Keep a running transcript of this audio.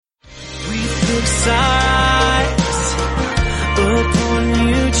fixed eyes upon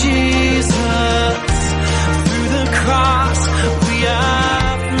you, Jesus. Through the cross we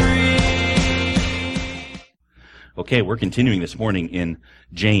are free. Okay, we're continuing this morning in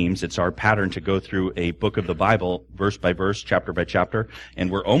James. It's our pattern to go through a book of the Bible, verse by verse, chapter by chapter, and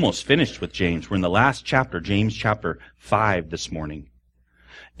we're almost finished with James. We're in the last chapter, James chapter 5 this morning,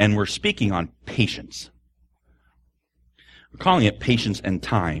 and we're speaking on patience. We're calling it patience and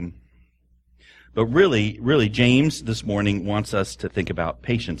time, but really, James this morning wants us to think about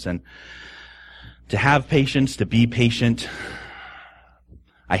patience, and to have patience, to be patient.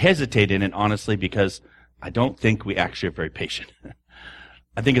 I hesitate in it, honestly, because I don't think we actually are very patient.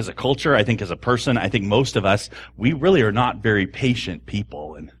 I think as a culture, I think as a person, I think most of us, we really are not very patient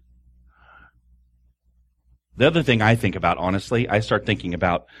people. And the other thing I think about, honestly, I start thinking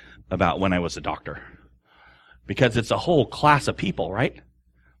about when I was a doctor. Because it's a whole class of people, right?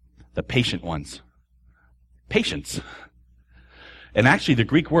 The patient ones. Patience. And actually the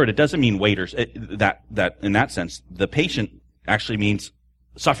Greek word, it doesn't mean waiters. That in that sense, the patient actually means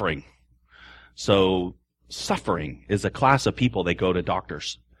suffering. So suffering is a class of people. They go to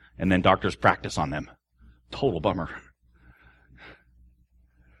doctors, and then doctors practice on them. Total bummer.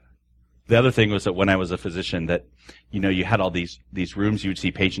 The other thing was that when I was a physician, that you had all these rooms you would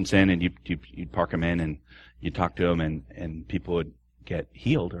see patients in, and you'd park them in, and you'd talk to them, and people would get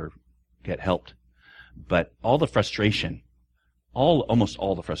healed or get helped. But all the frustration, almost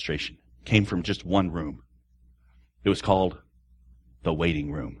all the frustration, came from just one room. It was called the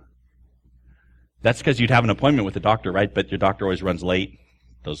waiting room. That's because you'd have an appointment with the doctor, right? But your doctor always runs late,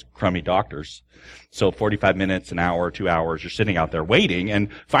 those crummy doctors. So 45 minutes, an hour, 2 hours, you're sitting out there waiting, and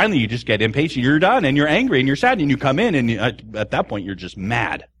finally you just get impatient. You're done, and you're angry, and you're sad, and you come in, and at that point you're just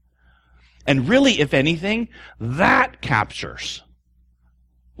mad. And really, if anything, that captures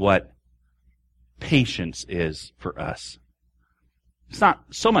what patience is for us. It's not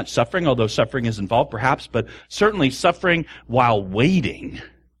so much suffering, although suffering is involved perhaps, but certainly suffering while waiting.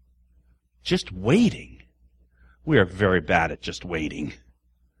 Just waiting. We are very bad at just waiting.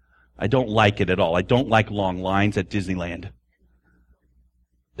 I don't like it at all. I don't like long lines at Disneyland.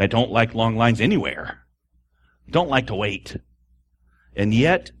 I don't like long lines anywhere. I don't like to wait. And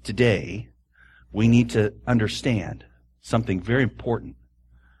yet, today, we need to understand something very important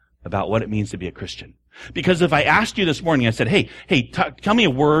about what it means to be a Christian. Because if I asked you this morning, I said, hey, tell me a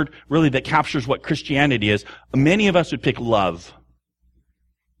word really that captures what Christianity is, many of us would pick love.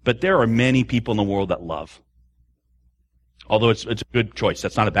 But there are many people in the world that love. Although it's a good choice.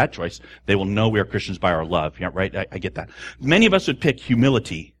 That's not a bad choice. They will know we are Christians by our love. Yeah, right? I get that. Many of us would pick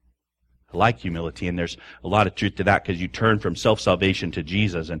humility. I like humility, and there's a lot of truth to that because you turn from self-salvation to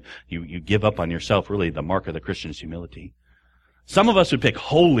Jesus, and you give up on yourself. Really, the mark of the Christian is humility. Some of us would pick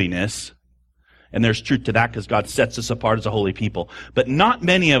holiness, and there's truth to that because God sets us apart as a holy people. But not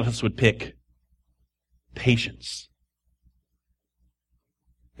many of us would pick patience.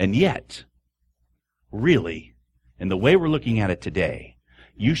 And yet, really, in the way we're looking at it today,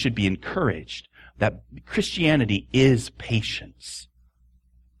 you should be encouraged that Christianity is patience.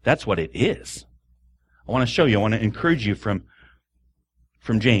 That's what it is. I want to show you, I want to encourage you from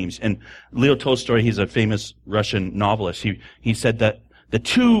James. And Leo Tolstoy, he's a famous Russian novelist. He said that the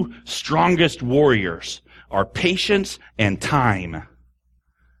two strongest warriors are patience and time.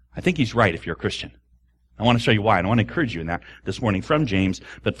 I think he's right if you're a Christian. I want to show you why, and I want to encourage you in that this morning from James.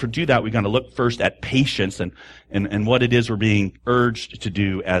 But to do that, we're going to look first at patience and what it is we're being urged to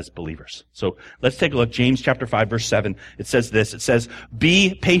do as believers. So let's take a look. James chapter 5, verse 7. It says this. It says,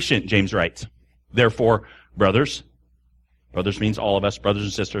 "Be patient," James writes. "Therefore, brothers means all of us, brothers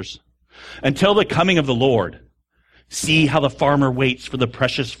and sisters, until the coming of the Lord. See how the farmer waits for the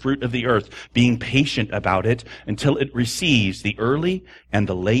precious fruit of the earth, being patient about it until it receives the early and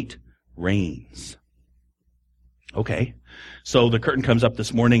the late rains." Okay, so the curtain comes up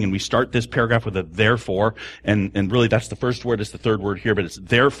this morning, and we start this paragraph with a therefore, and really that's the first word, it's the third word here, but it's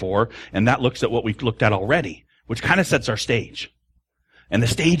therefore, and that looks at what we've looked at already, which kind of sets our stage. And the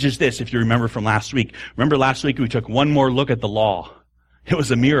stage is this, if you remember from last week. Remember last week we took one more look at the law. It was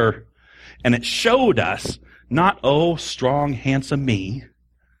a mirror, and it showed us not, oh, strong, handsome me,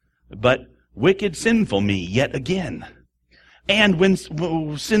 but wicked, sinful me yet again. And when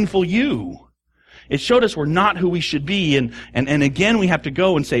sinful you. It showed us we're not who we should be, and again we have to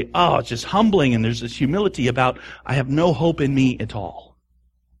go and say, oh, it's just humbling, and there's this humility about, I have no hope in me at all.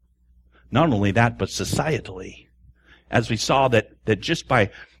 Not only that, but societally. As we saw that just by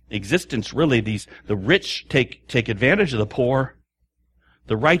existence, really, the rich take advantage of the poor.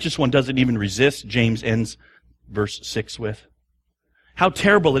 The righteous one doesn't even resist, James ends verse 6 with. How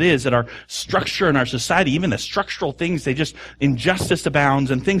terrible it is that our structure in our society, even the structural things, injustice abounds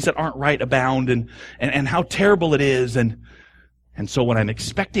and things that aren't right abound, and how terrible it is. And so what I'm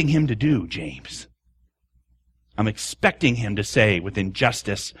expecting him to do, James, I'm expecting him to say with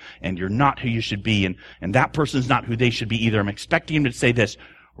injustice, and you're not who you should be, and that person's not who they should be either. I'm expecting him to say this: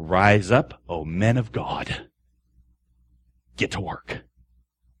 rise up, O men of God. Get to work.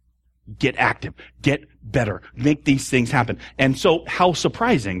 Get active. Get better. Make these things happen. And so how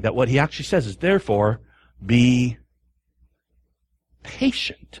surprising that what he actually says is, therefore, be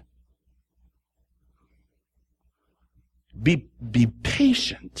patient. Be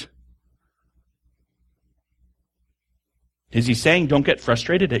patient. Is he saying don't get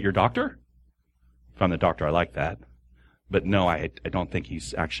frustrated at your doctor? If I'm the doctor, I like that. But no, I don't think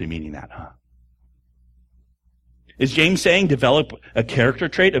he's actually meaning that, huh? Is James saying develop a character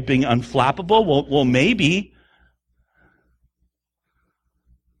trait of being unflappable? Well, maybe.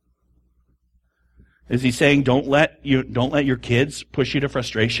 Is he saying don't let your kids push you to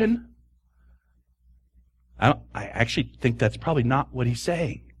frustration? I actually think that's probably not what he's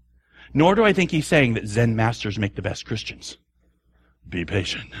saying. Nor do I think he's saying that Zen masters make the best Christians. Be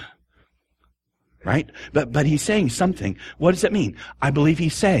patient. Right? But he's saying something. What does that mean? I believe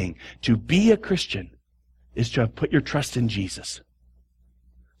he's saying to be a Christian is to have put your trust in Jesus.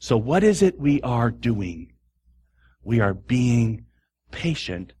 So what is it we are doing? We are being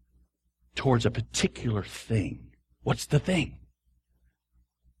patient towards a particular thing. What's the thing?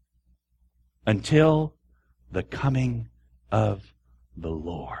 Until the coming of the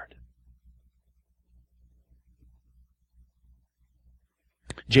Lord.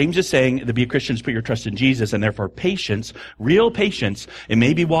 James is saying to be a Christian is put your trust in Jesus, and therefore patience, real patience, it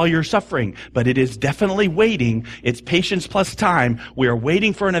may be while you're suffering, but it is definitely waiting. It's patience plus time. We are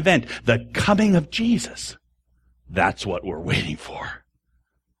waiting for an event, the coming of Jesus. That's what we're waiting for.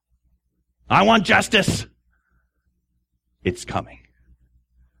 I want justice. It's coming.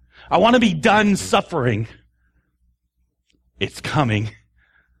 I want to be done suffering. It's coming.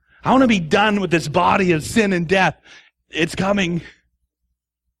 I want to be done with this body of sin and death. It's coming.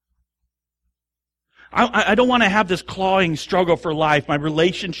 I don't want to have this clawing struggle for life. My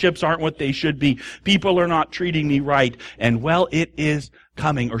relationships aren't what they should be. People are not treating me right. And well, it is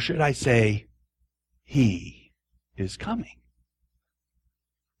coming. Or should I say, He is coming.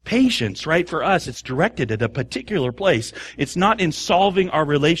 Patience, right, for us, it's directed at a particular place. It's not in solving our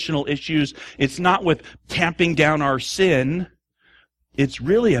relational issues. It's not with tamping down our sin. It's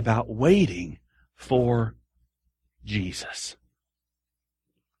really about waiting for Jesus.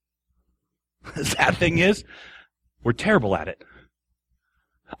 The sad thing is, we're terrible at it.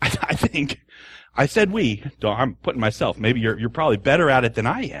 I think, I said we, I'm putting myself, maybe you're probably better at it than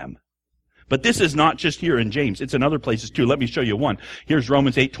I am. But this is not just here in James, it's in other places too. Let me show you one. Here's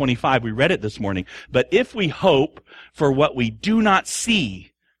Romans 8:25, we read it this morning. But if we hope for what we do not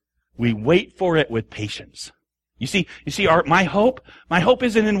see, we wait for it with patience. You see, my hope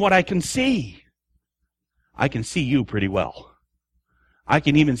isn't in what I can see. I can see you pretty well. I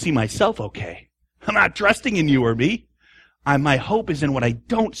can even see myself okay. I'm not trusting in you or me. My hope is in what I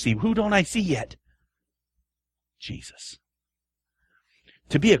don't see. Who don't I see yet? Jesus.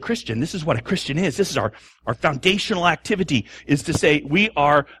 To be a Christian, this is what a Christian is. This is our foundational activity, is to say we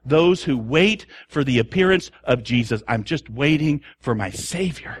are those who wait for the appearance of Jesus. I'm just waiting for my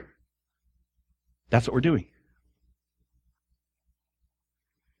Savior. That's what we're doing.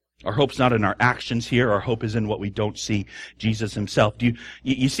 Our hope's not in our actions here. Our hope is in what we don't see, Jesus himself. Do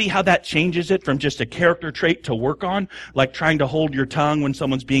you see how that changes it from just a character trait to work on? Like trying to hold your tongue when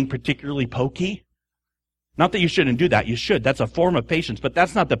someone's being particularly pokey? Not that you shouldn't do that. You should. That's a form of patience, but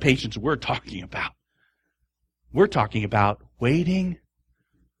that's not the patience we're talking about. We're talking about waiting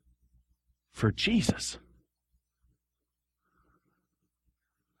for Jesus.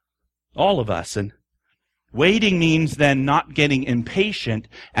 All of us. And waiting means then not getting impatient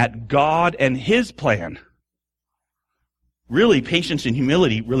at God and His plan. Really, patience and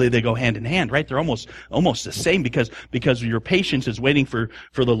humility, really they go hand in hand, right? They're almost the same because your patience is waiting for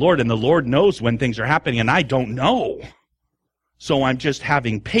the Lord, and the Lord knows when things are happening, and I don't know. So I'm just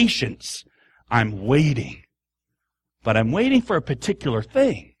having patience. I'm waiting. But I'm waiting for a particular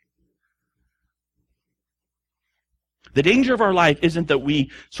thing. The danger of our life isn't that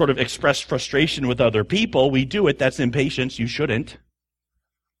we sort of express frustration with other people. We do it. That's impatience. You shouldn't.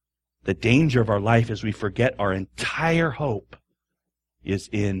 The danger of our life is we forget our entire hope is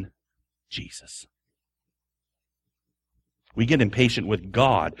in Jesus. We get impatient with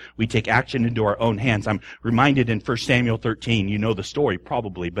God. We take action into our own hands. I'm reminded in 1 Samuel 13, you know the story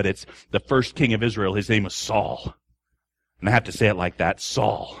probably, but it's the first king of Israel. His name was Saul. And I have to say it like that,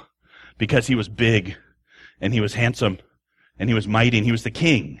 Saul, because he was big and he was handsome and he was mighty and he was the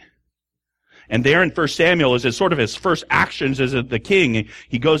king. And there in 1 Samuel is sort of his first actions as the king.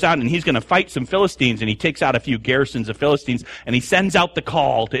 He goes out and he's going to fight some Philistines, and he takes out a few garrisons of Philistines, and he sends out the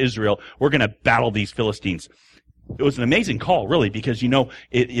call to Israel, we're going to battle these Philistines. It was an amazing call, really, because,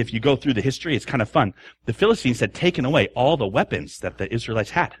 if you go through the history, it's kind of fun. The Philistines had taken away all the weapons that the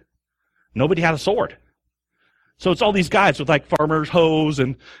Israelites had. Nobody had a sword. So it's all these guys with like farmers' hoes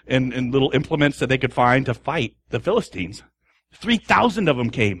and little implements that they could find to fight the Philistines. 3,000 of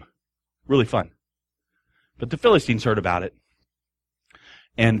them came. Really fun. But the Philistines heard about it.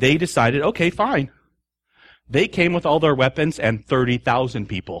 And they decided, okay, fine. They came with all their weapons and 30,000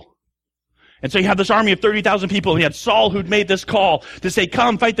 people. And so you have this army of 30,000 people. And you had Saul who'd made this call to say,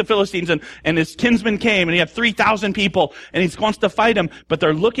 come fight the Philistines. And his kinsmen came, and he had 3,000 people. And he wants to fight them. But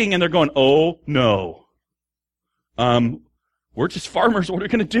they're looking and they're going, oh no. We're just farmers. What are we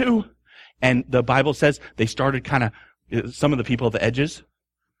going to do? And the Bible says they started some of the people at the edges,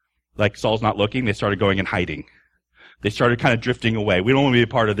 like Saul's not looking, they started going and hiding. They started kind of drifting away. We don't want to be a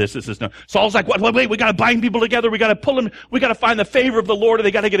part of this. This is no. Saul's like, wait, we got to bind people together. We got to pull them. We got to find the favor of the Lord, and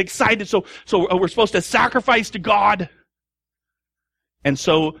they got to get excited. So we're supposed to sacrifice to God. And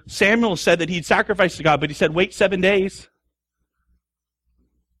so Samuel said that he'd sacrifice to God, but he said, wait 7 days.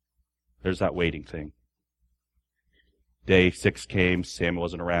 There's that waiting thing. Day 6 came, Samuel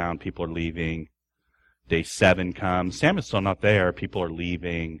wasn't around, people are leaving. Day 7 comes, Samuel's still not there, people are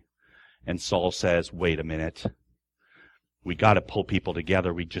leaving. And Saul says, wait a minute. We got to pull people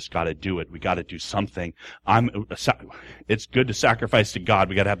together. We just got to do it. We got to do something. It's good to sacrifice to God.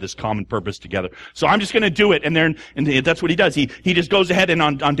 We got to have this common purpose together. So I'm just going to do it. And that's what he does. He just goes ahead, and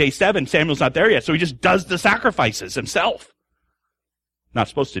on day 7, Samuel's not there yet. So he just does the sacrifices himself. Not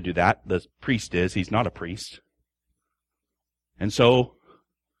supposed to do that. The priest is. He's not a priest. And so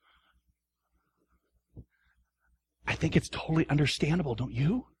I think it's totally understandable, don't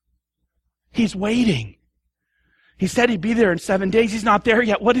you? He's waiting. He said he'd be there in 7 days. He's not there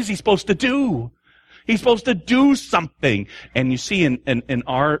yet. What is he supposed to do? He's supposed to do something. And you see in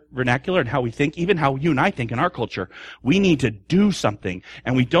our vernacular and how we think, even how you and I think in our culture, we need to do something.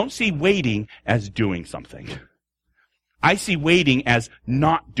 And we don't see waiting as doing something. I see waiting as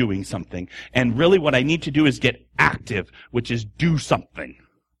not doing something. And really what I need to do is get active, which is do something.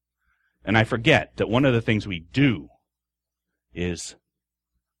 And I forget that one of the things we do is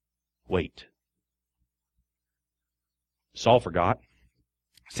wait. Saul forgot.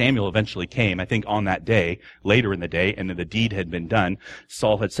 Samuel eventually came, I think on that day, later in the day, and the deed had been done.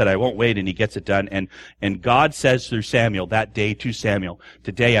 Saul had said, I won't wait, and he gets it done. And God says through Samuel that day to Samuel,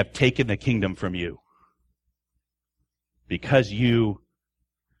 today I've taken the kingdom from you. Because you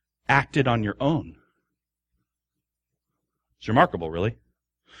acted on your own. It's remarkable, really.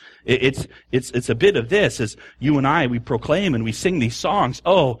 It's a bit of this as you and I, we proclaim and we sing these songs.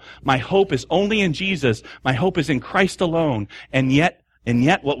 Oh, my hope is only in Jesus. My hope is in Christ alone. And yet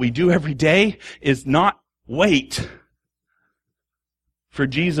what we do every day is not wait for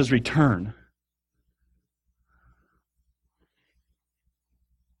Jesus' return.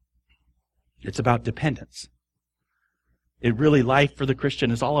 It's about dependence. Life for the Christian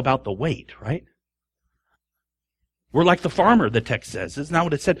is all about the wait, right? We're like the farmer, the text says. Isn't that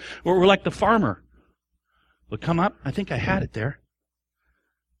what it said? We're like the farmer. Will it come up? I think I had it there.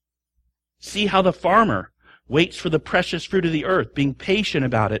 See how the farmer waits for the precious fruit of the earth, being patient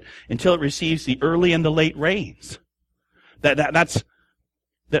about it until it receives the early and the late rains. That's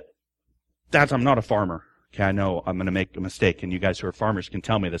I'm not a farmer. Okay, I know I'm going to make a mistake, and you guys who are farmers can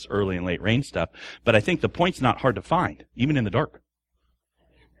tell me this early and late rain stuff, but I think the point's not hard to find, even in the dark.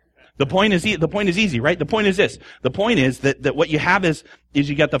 The point is easy, right? The point is this. The point is that what you have is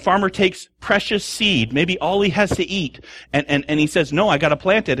you got the farmer takes precious seed, maybe all he has to eat, and he says, no, I got to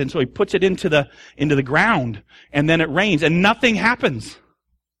plant it, and so he puts it into the ground, and then it rains, and nothing happens.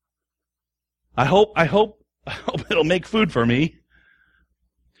 I hope it'll make food for me.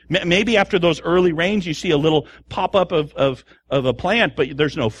 Maybe after those early rains, you see a little pop-up of a plant, but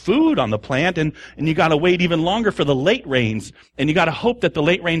there's no food on the plant, and you gotta wait even longer for the late rains, and you gotta hope that the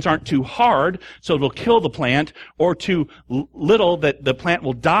late rains aren't too hard, so it'll kill the plant, or too little that the plant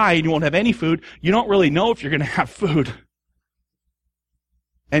will die and you won't have any food. You don't really know if you're gonna have food.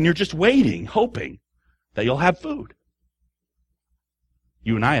 And you're just waiting, hoping that you'll have food.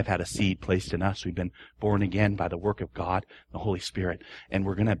 You and I have had a seed placed in us. We've been born again by the work of God, the Holy Spirit. And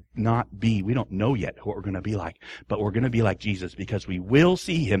we're going to we don't know yet what we're going to be like, but we're going to be like Jesus because we will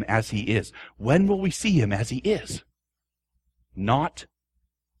see him as he is. When will we see him as he is? Not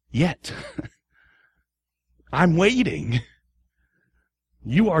yet. I'm waiting.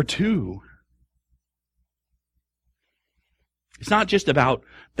 You are too. It's not just about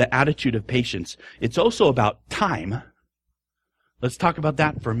the attitude of patience. It's also about time. Let's talk about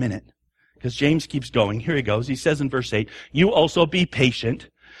that for a minute. Because James keeps going. Here he goes. He says in verse 8, you also be patient.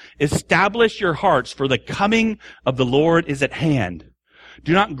 Establish your hearts, for the coming of the Lord is at hand.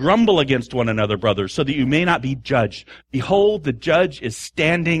 Do not grumble against one another, brothers, so that you may not be judged. Behold, the judge is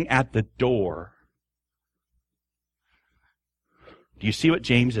standing at the door. Do you see what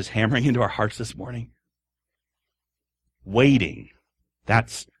James is hammering into our hearts this morning? Waiting.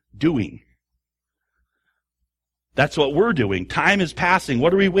 That's doing. That's what we're doing. Time is passing.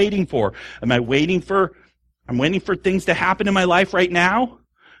 What are we waiting for? I'm waiting for things to happen in my life right now?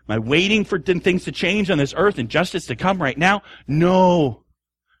 Am I waiting for things to change on this earth and justice to come right now? No.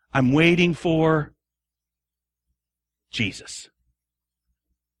 I'm waiting for Jesus.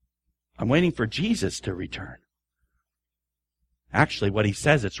 I'm waiting for Jesus to return. Actually, what he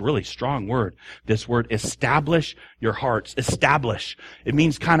says, it's a really strong word. This word, establish your hearts. Establish. It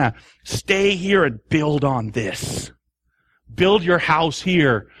means kind of stay here and build on this. Build your house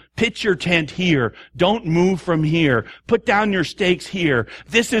here. Pitch your tent here. Don't move from here. Put down your stakes here.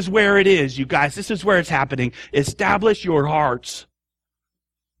 This is where it is, you guys. This is where it's happening. Establish your hearts.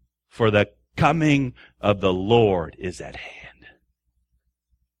 For the coming of the Lord is at hand.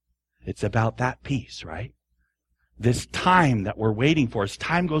 It's about that peace, right? This time that we're waiting for, as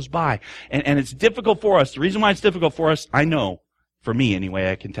time goes by. And it's difficult for us. The reason why it's difficult for us, I know, for me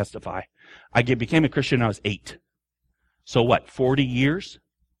anyway, I can testify. I became a Christian when I was 8. So what, 40 years?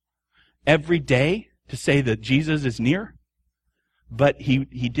 Every day to say that Jesus is near? But he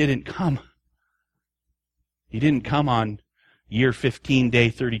didn't come. He didn't come on year 15, day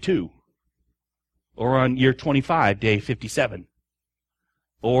 32. Or on year 25, day 57.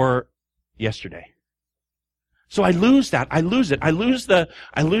 Or yesterday. So I lose that. I lose it. I lose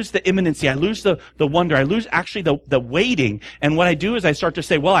the imminency. I lose the wonder. I lose actually the waiting. And what I do is I start to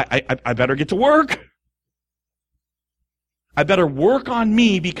say, well, I better get to work. I better work on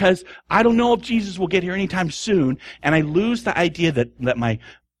me because I don't know if Jesus will get here anytime soon. And I lose the idea that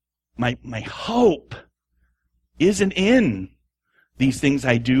my hope isn't in these things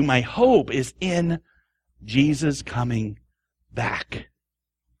I do. My hope is in Jesus coming back.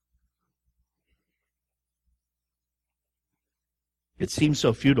 It seems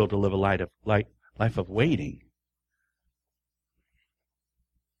so futile to live a life of waiting.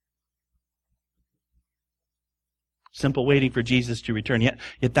 Simple waiting for Jesus to return. Yet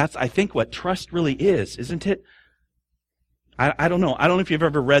that's, I think, what trust really is, isn't it? I don't know. I don't know if you've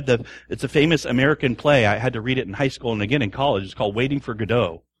ever read it's a famous American play. I had to read it in high school and again in college. It's called Waiting for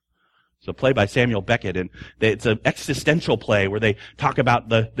Godot. It's a play by Samuel Beckett, and it's an existential play where they talk about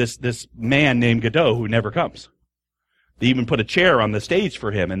this man named Godot who never comes. They even put a chair on the stage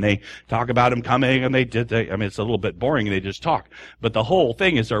for him, and they talk about him coming, and it's a little bit boring, they just talk. But the whole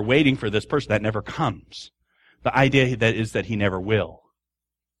thing is they're waiting for this person that never comes. The idea is that he never will.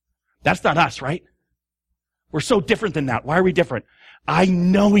 That's not us, right? We're so different than that. Why are we different? I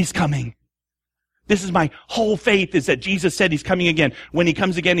know he's coming. This is my whole faith, is that Jesus said he's coming again. When he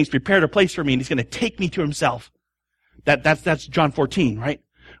comes again, he's prepared a place for me, and he's going to take me to himself. That's John 14, right?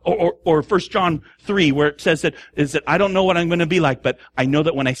 Or 1 John 3, where it says that I don't know what I'm going to be like, but I know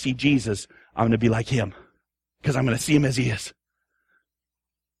that when I see Jesus, I'm going to be like him. Because I'm going to see him as he is.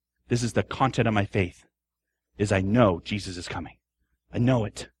 This is the content of my faith, is I know Jesus is coming. I know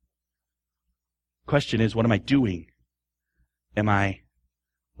it. Question is, what am I doing? Am I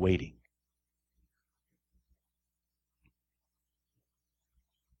waiting?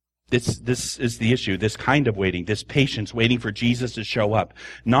 This is the issue, this kind of waiting, this patience, waiting for Jesus to show up.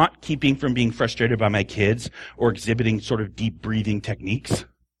 Not keeping from being frustrated by my kids or exhibiting sort of deep breathing techniques.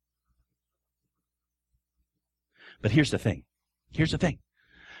 But here's the thing.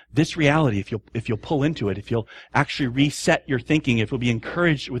 This reality, if you'll pull into it, if you'll actually reset your thinking, if you'll be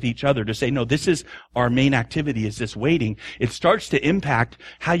encouraged with each other to say, no, this is our main activity, is this waiting, it starts to impact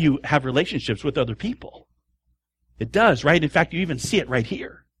how you have relationships with other people. It does, right? In fact, you even see it right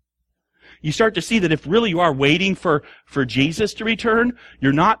here. You start to see that if really you are waiting for Jesus to return,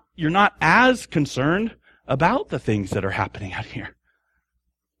 you're not as concerned about the things that are happening out here.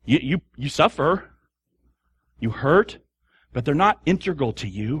 You suffer, you hurt, but they're not integral to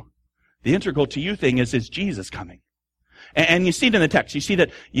you. The integral to you thing is Jesus coming? And you see it in the text. You see that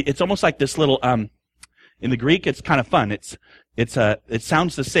it's almost like this little, in the Greek, it's kind of fun. It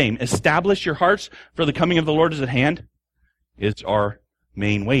sounds the same. Establish your hearts, for the coming of the Lord is at hand, is our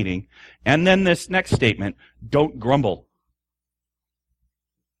main waiting. And then this next statement, don't grumble.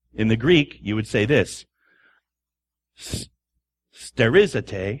 In the Greek, you would say this,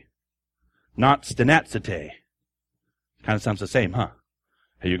 sterizate, not stenazate. Kind of sounds the same, huh?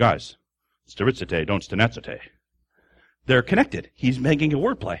 Hey, you guys, sterizate, don't stenazate. They're connected. He's making a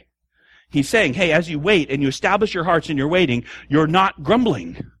wordplay. He's saying, hey, as you wait and you establish your hearts and you're waiting, you're not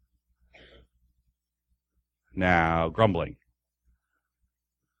grumbling. Now, grumbling.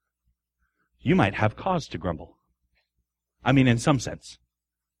 You might have cause to grumble. I mean, in some sense.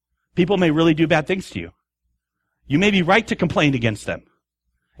 People may really do bad things to you. You may be right to complain against them.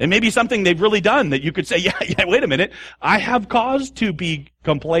 It may be something they've really done that you could say, yeah, wait a minute. I have cause to be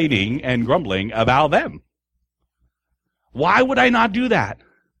complaining and grumbling about them. Why would I not do that?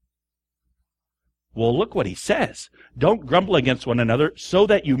 Well, look what he says. Don't grumble against one another so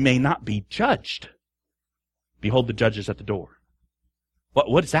that you may not be judged. Behold, the judge is at the door.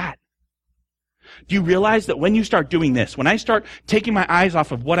 What is that? Do you realize that when you start doing this, when I start taking my eyes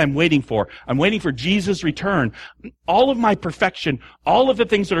off of what I'm waiting for Jesus' return, all of my perfection, all of the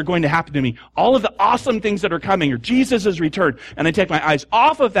things that are going to happen to me, all of the awesome things that are coming, or Jesus' return, and I take my eyes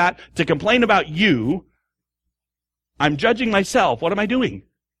off of that to complain about you, I'm judging myself. What am I doing?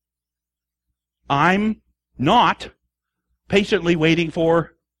 I'm not patiently waiting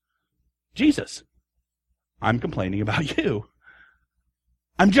for Jesus. I'm complaining about you.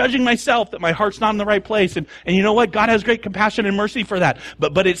 I'm judging myself that my heart's not in the right place. And you know what? God has great compassion and mercy for that.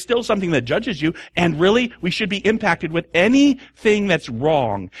 But it's still something that judges you. And really, we should be impacted with anything that's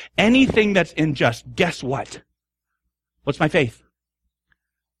wrong, anything that's unjust. Guess what? What's my faith?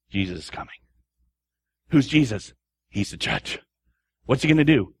 Jesus is coming. Who's Jesus? He's the judge. What's he going to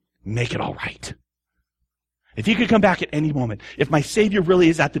do? Make it all right. If he could come back at any moment, if my Savior really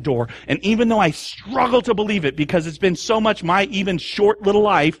is at the door, and even though I struggle to believe it because it's been so much my even short little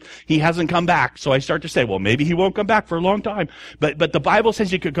life, he hasn't come back. So I start to say, well, maybe he won't come back for a long time. But the Bible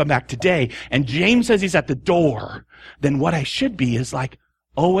says he could come back today, and James says he's at the door. Then what I should be is like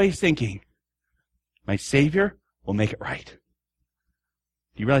always thinking, my Savior will make it right.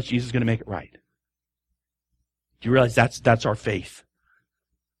 Do you realize Jesus is going to make it right? Do you realize that's our faith?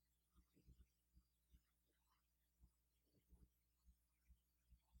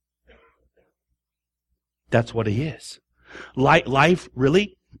 That's what he is. Life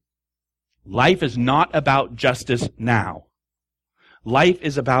is not about justice now. Life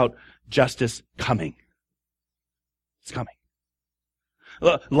is about justice coming. It's coming.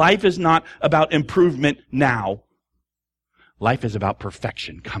 Life is not about improvement now. Life is about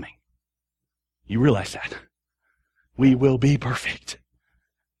perfection coming. You realize that? We will be perfect.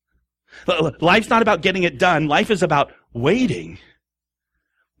 Life's not about getting it done. Life is about waiting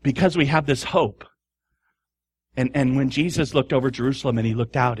because we have this hope. And when Jesus looked over Jerusalem and he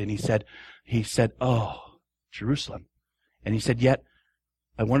looked out and he said, oh, Jerusalem. And he said, yet,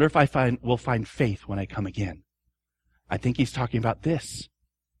 I wonder if we'll find faith when I come again. I think he's talking about this.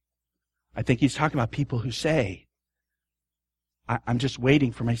 I think he's talking about people who say, I'm just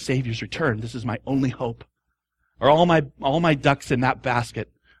waiting for my Savior's return. This is my only hope. Or all my ducks in that basket,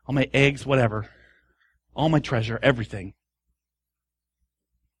 all my eggs, whatever, all my treasure, everything.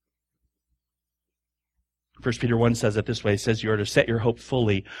 1 Peter 1 says it this way. It says you are to set your hope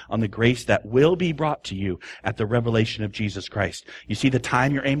fully on the grace that will be brought to you at the revelation of Jesus Christ. You see the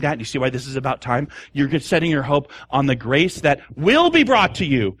time you're aimed at? You see why this is about time? You're setting your hope on the grace that will be brought to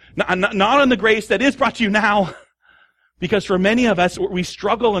you. Not on the grace that is brought to you now. Because for many of us, we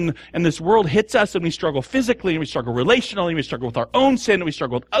struggle and this world hits us and we struggle physically and we struggle relationally and we struggle with our own sin and we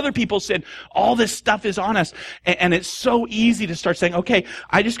struggle with other people's sin. All this stuff is on us. And it's so easy to start saying, okay,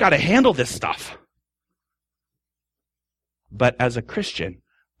 I just got to handle this stuff. But as a Christian,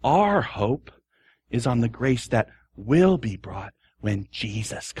 our hope is on the grace that will be brought when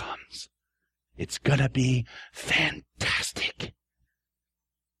Jesus comes. It's going to be fantastic.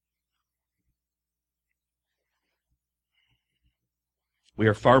 We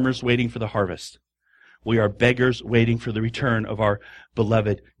are farmers waiting for the harvest. We are beggars waiting for the return of our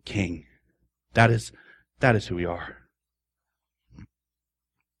beloved King. That is who we are.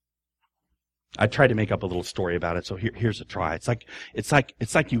 I tried to make up a little story about it, so here's a try. It's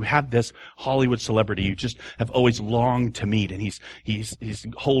like you have this Hollywood celebrity you just have always longed to meet, and he's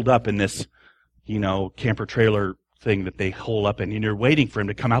holed up in this, camper trailer thing that they hole up in, and you're waiting for him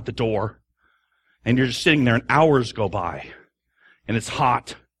to come out the door, and you're just sitting there, and hours go by, and it's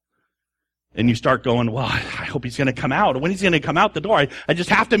hot, and you start going, well, I hope he's going to come out. When he's going to come out the door, I just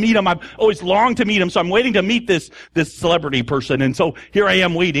have to meet him. I've always longed to meet him, so I'm waiting to meet this celebrity person, and so here I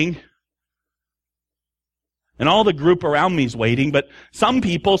am waiting. And all the group around me is waiting, but some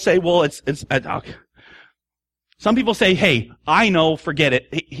people say, well, some people say, hey, I know, forget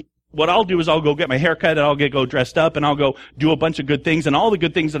it. what I'll do is I'll go get my hair cut and I'll go dressed up and I'll go do a bunch of good things, and all the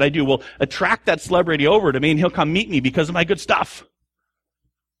good things that I do will attract that celebrity over to me, and he'll come meet me because of my good stuff.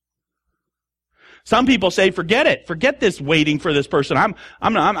 Some people say, forget it. Forget this waiting for this person. I'm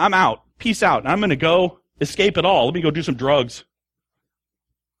out. Peace out. I'm going to go escape it all. Let me go do some drugs.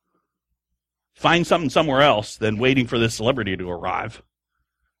 Find something somewhere else than waiting for this celebrity to arrive.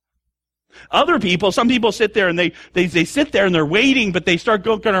 Some people sit there and they sit there and they're waiting, but they start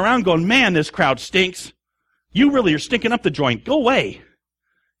going around going, man, this crowd stinks. You really are stinking up the joint. Go away.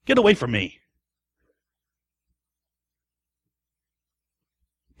 Get away from me.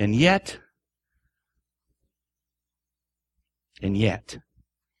 And yet,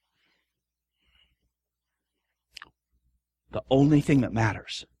 the only thing that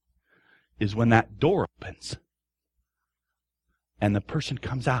matters is when that door opens and the person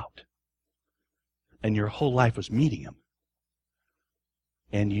comes out and your whole life was meeting him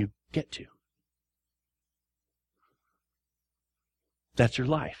and you get to. That's your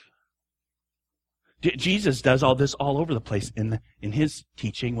life. Jesus does all this all over the place in his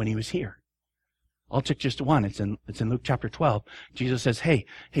teaching when he was here. I'll take just one. It's in Luke chapter 12. Jesus says, hey,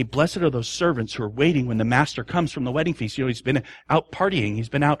 blessed are those servants who are waiting when the master comes from the wedding feast. You know, he's been out partying. He's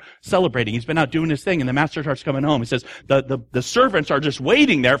been out celebrating. He's been out doing his thing, and the master starts coming home. He says, the servants are just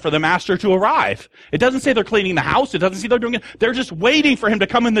waiting there for the master to arrive. It doesn't say they're cleaning the house. It doesn't say they're doing it. They're just waiting for him to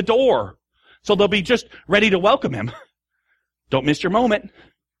come in the door. So they'll be just ready to welcome him. Don't miss your moment.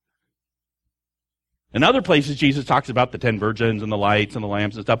 In other places, Jesus talks about the 10 virgins and the lights and the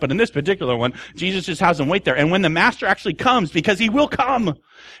lamps and stuff. But in this particular one, Jesus just has them wait there. And when the master actually comes, because he will come,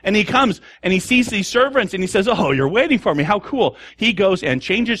 and he comes and he sees these servants and he says, oh, you're waiting for me. How cool. He goes and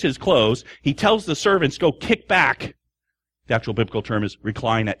changes his clothes. He tells the servants, go kick back. The actual biblical term is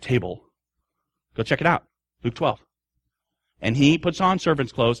recline at table. Go check it out. Luke 12. And he puts on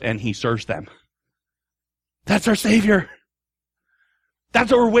servants' clothes and he serves them. That's our Savior.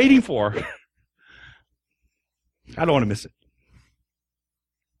 That's what we're waiting for. I don't want to miss it.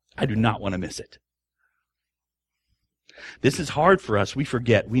 I do not want to miss it. This is hard for us. We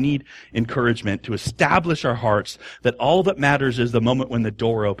forget. We need encouragement to establish our hearts that all that matters is the moment when the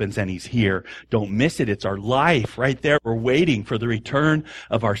door opens and he's here. Don't miss it. It's our life right there. We're waiting for the return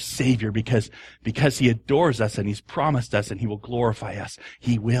of our Savior because he adores us and he's promised us and he will glorify us.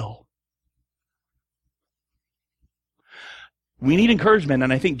 He will. We need encouragement,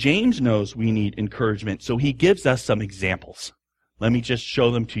 and I think James knows we need encouragement, so he gives us some examples. Let me just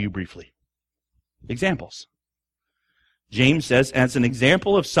show them to you briefly. Examples. James says, as an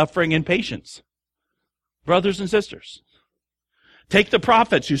example of suffering and patience, brothers and sisters, take the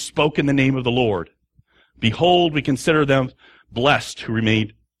prophets who spoke in the name of the Lord. Behold, we consider them blessed who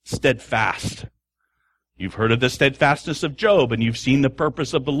remained steadfast. You've heard of the steadfastness of Job, and you've seen the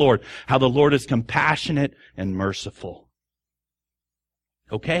purpose of the Lord, how the Lord is compassionate and merciful.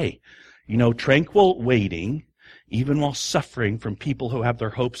 Okay, tranquil waiting, even while suffering from people who have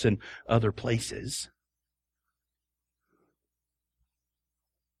their hopes in other places.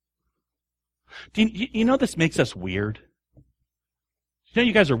 Do you know this makes us weird?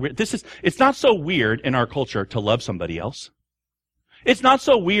 You guys are weird. It's not so weird in our culture to love somebody else. It's not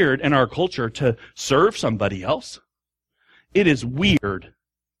so weird in our culture to serve somebody else. It is weird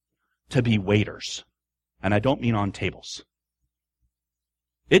to be waiters. And I don't mean on tables.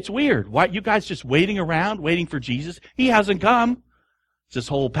 It's weird. Why you guys just waiting around, waiting for Jesus? He hasn't come. It's this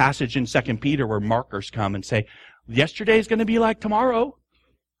whole passage in 2 Peter where markers come and say, yesterday is going to be like tomorrow.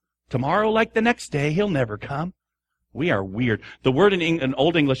 Tomorrow like the next day. He'll never come. We are weird. The word in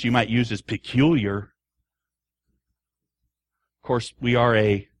Old English you might use is peculiar. Of course, we are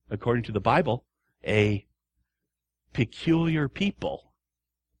according to the Bible, a peculiar people.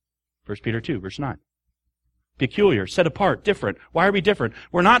 1 Peter 2, verse 9. Peculiar, set apart, different. Why are we different?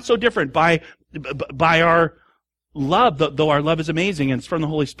 We're not so different by our love, though our love is amazing and it's from the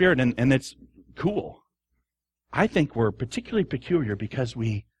Holy Spirit and it's cool. I think we're particularly peculiar because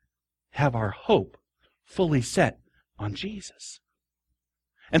we have our hope fully set on Jesus.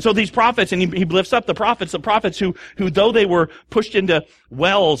 And so these prophets, and he lifts up the prophets who though they were pushed into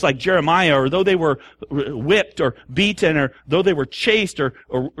wells like Jeremiah, or though they were whipped or beaten, or though they were chased or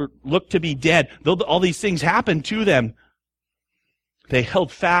looked to be dead, though all these things happened to them, they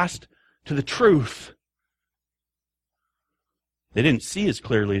held fast to the truth. They didn't see as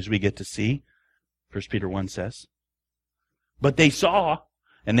clearly as we get to see, 1 Peter 1 says. But they saw.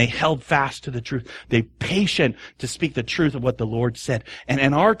 And they held fast to the truth. They patient to speak the truth of what the Lord said.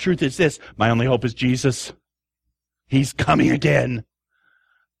 And our truth is this: my only hope is Jesus. He's coming again.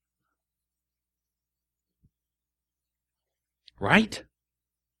 Right?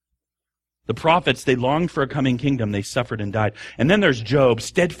 The prophets, they longed for a coming kingdom. They suffered and died. And then there's Job,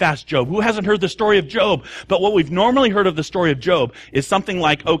 steadfast Job. Who hasn't heard the story of Job? But what we've normally heard of the story of Job is something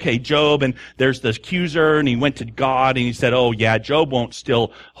like, okay, Job, and there's this accuser, and he went to God, and he said, oh yeah, Job won't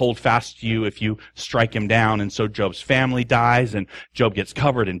still hold fast to you if you strike him down. And so Job's family dies, and Job gets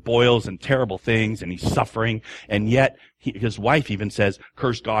covered in boils and terrible things, and he's suffering. And yet, his wife even says,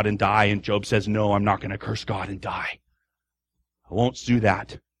 curse God and die. And Job says, no, I'm not going to curse God and die. I won't do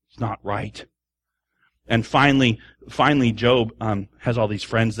that. It's not right. And finally, Job has all these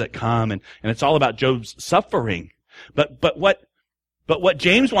friends that come, and it's all about Job's suffering. But what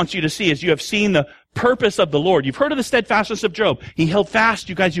James wants you to see is you have seen the purpose of the Lord. You've heard of the steadfastness of Job. He held fast.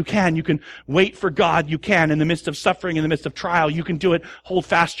 You guys, you can wait for God. You can in the midst of suffering, in the midst of trial. You can do it. Hold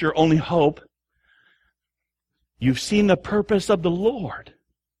fast to your only hope. You've seen the purpose of the Lord.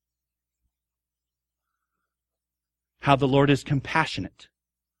 How the Lord is compassionate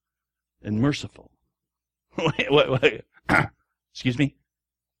and merciful. Wait. Excuse me?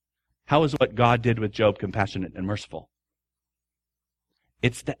 How is what God did with Job compassionate and merciful?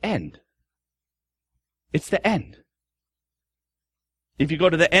 It's the end. It's the end. If you go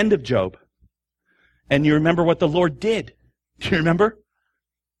to the end of Job, and you remember what the Lord did. Do you remember?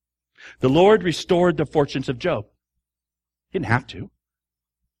 The Lord restored the fortunes of Job. He didn't have to.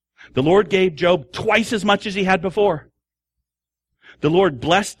 The Lord gave Job twice as much as he had before. The Lord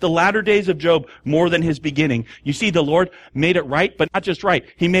blessed the latter days of Job more than his beginning. You see, the Lord made it right, but not just right.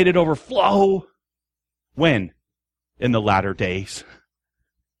 He made it overflow. When? In the latter days.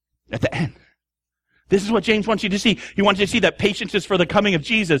 At the end. This is what James wants you to see. He wants you to see that patience is for the coming of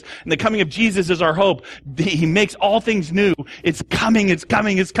Jesus. And the coming of Jesus is our hope. He makes all things new. It's coming, it's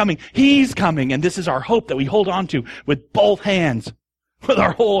coming, it's coming. He's coming. And this is our hope that we hold on to with both hands, with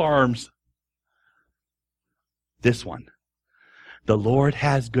our whole arms. This one. The Lord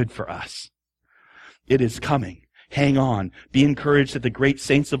has good for us. It is coming. Hang on. Be encouraged that the great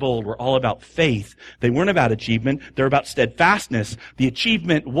saints of old were all about faith. They weren't about achievement. They're about steadfastness. The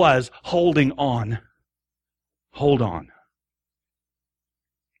achievement was holding on. Hold on.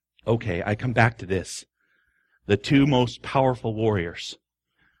 Okay, I come back to this. The two most powerful warriors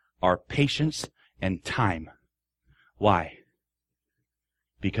are patience and time. Why?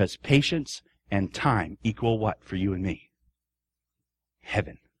 Because patience and time equal what for you and me?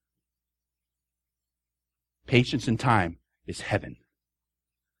 Heaven. Patience and time is heaven.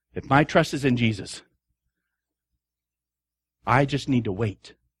 If my trust is in Jesus, I just need to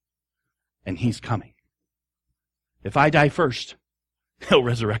wait, and He's coming. If I die first, He'll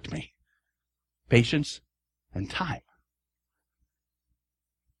resurrect me. Patience and time.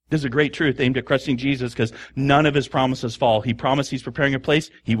 This is a great truth aimed at trusting Jesus because none of His promises fall. He promised He's preparing a place.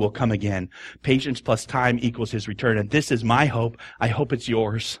 He will come again. Patience plus time equals His return. And this is my hope. I hope it's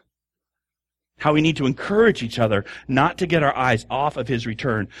yours. How we need to encourage each other not to get our eyes off of His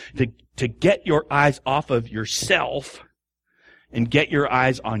return. To get your eyes off of yourself and get your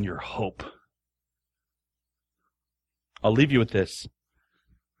eyes on your hope. I'll leave you with this.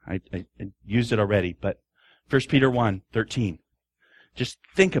 I used it already, but 1 Peter 1:13. Just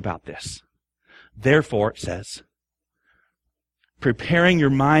think about this. Therefore, it says, preparing your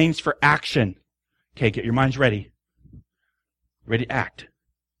minds for action. Okay, get your minds ready. Ready to act.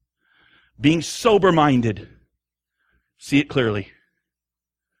 Being sober-minded. See it clearly.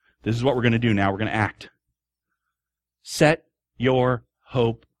 This is what we're going to do now. We're going to act. Set your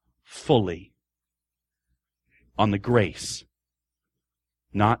hope fully on the grace.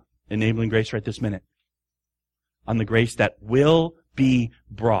 Not enabling grace right this minute. On the grace that will be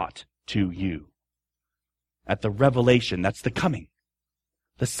brought to you. At the revelation, that's the coming.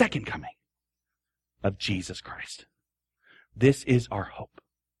 The second coming of Jesus Christ. This is our hope.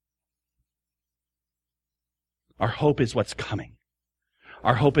 Our hope is what's coming.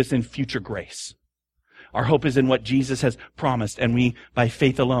 Our hope is in future grace. Our hope is in what Jesus has promised, and we, by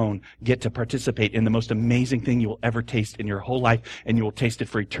faith alone, get to participate in the most amazing thing you will ever taste in your whole life, and you will taste it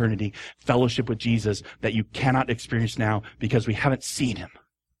for eternity. Fellowship with Jesus that you cannot experience now because we haven't seen Him.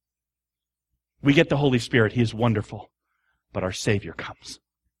 We get the Holy Spirit. He is wonderful. But our Savior comes.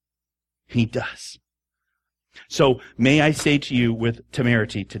 He does. So may I say to you with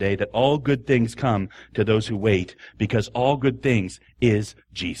temerity today that all good things come to those who wait, because all good things is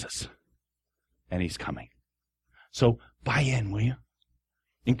Jesus. And He's coming. So buy in, will you?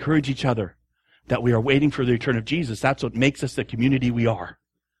 Encourage each other that we are waiting for the return of Jesus. That's what makes us the community we are.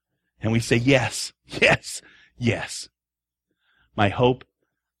 And we say, yes, yes, yes. My hope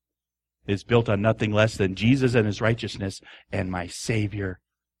is built on nothing less than Jesus and His righteousness, and my Savior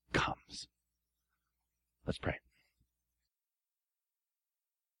comes. Let's pray.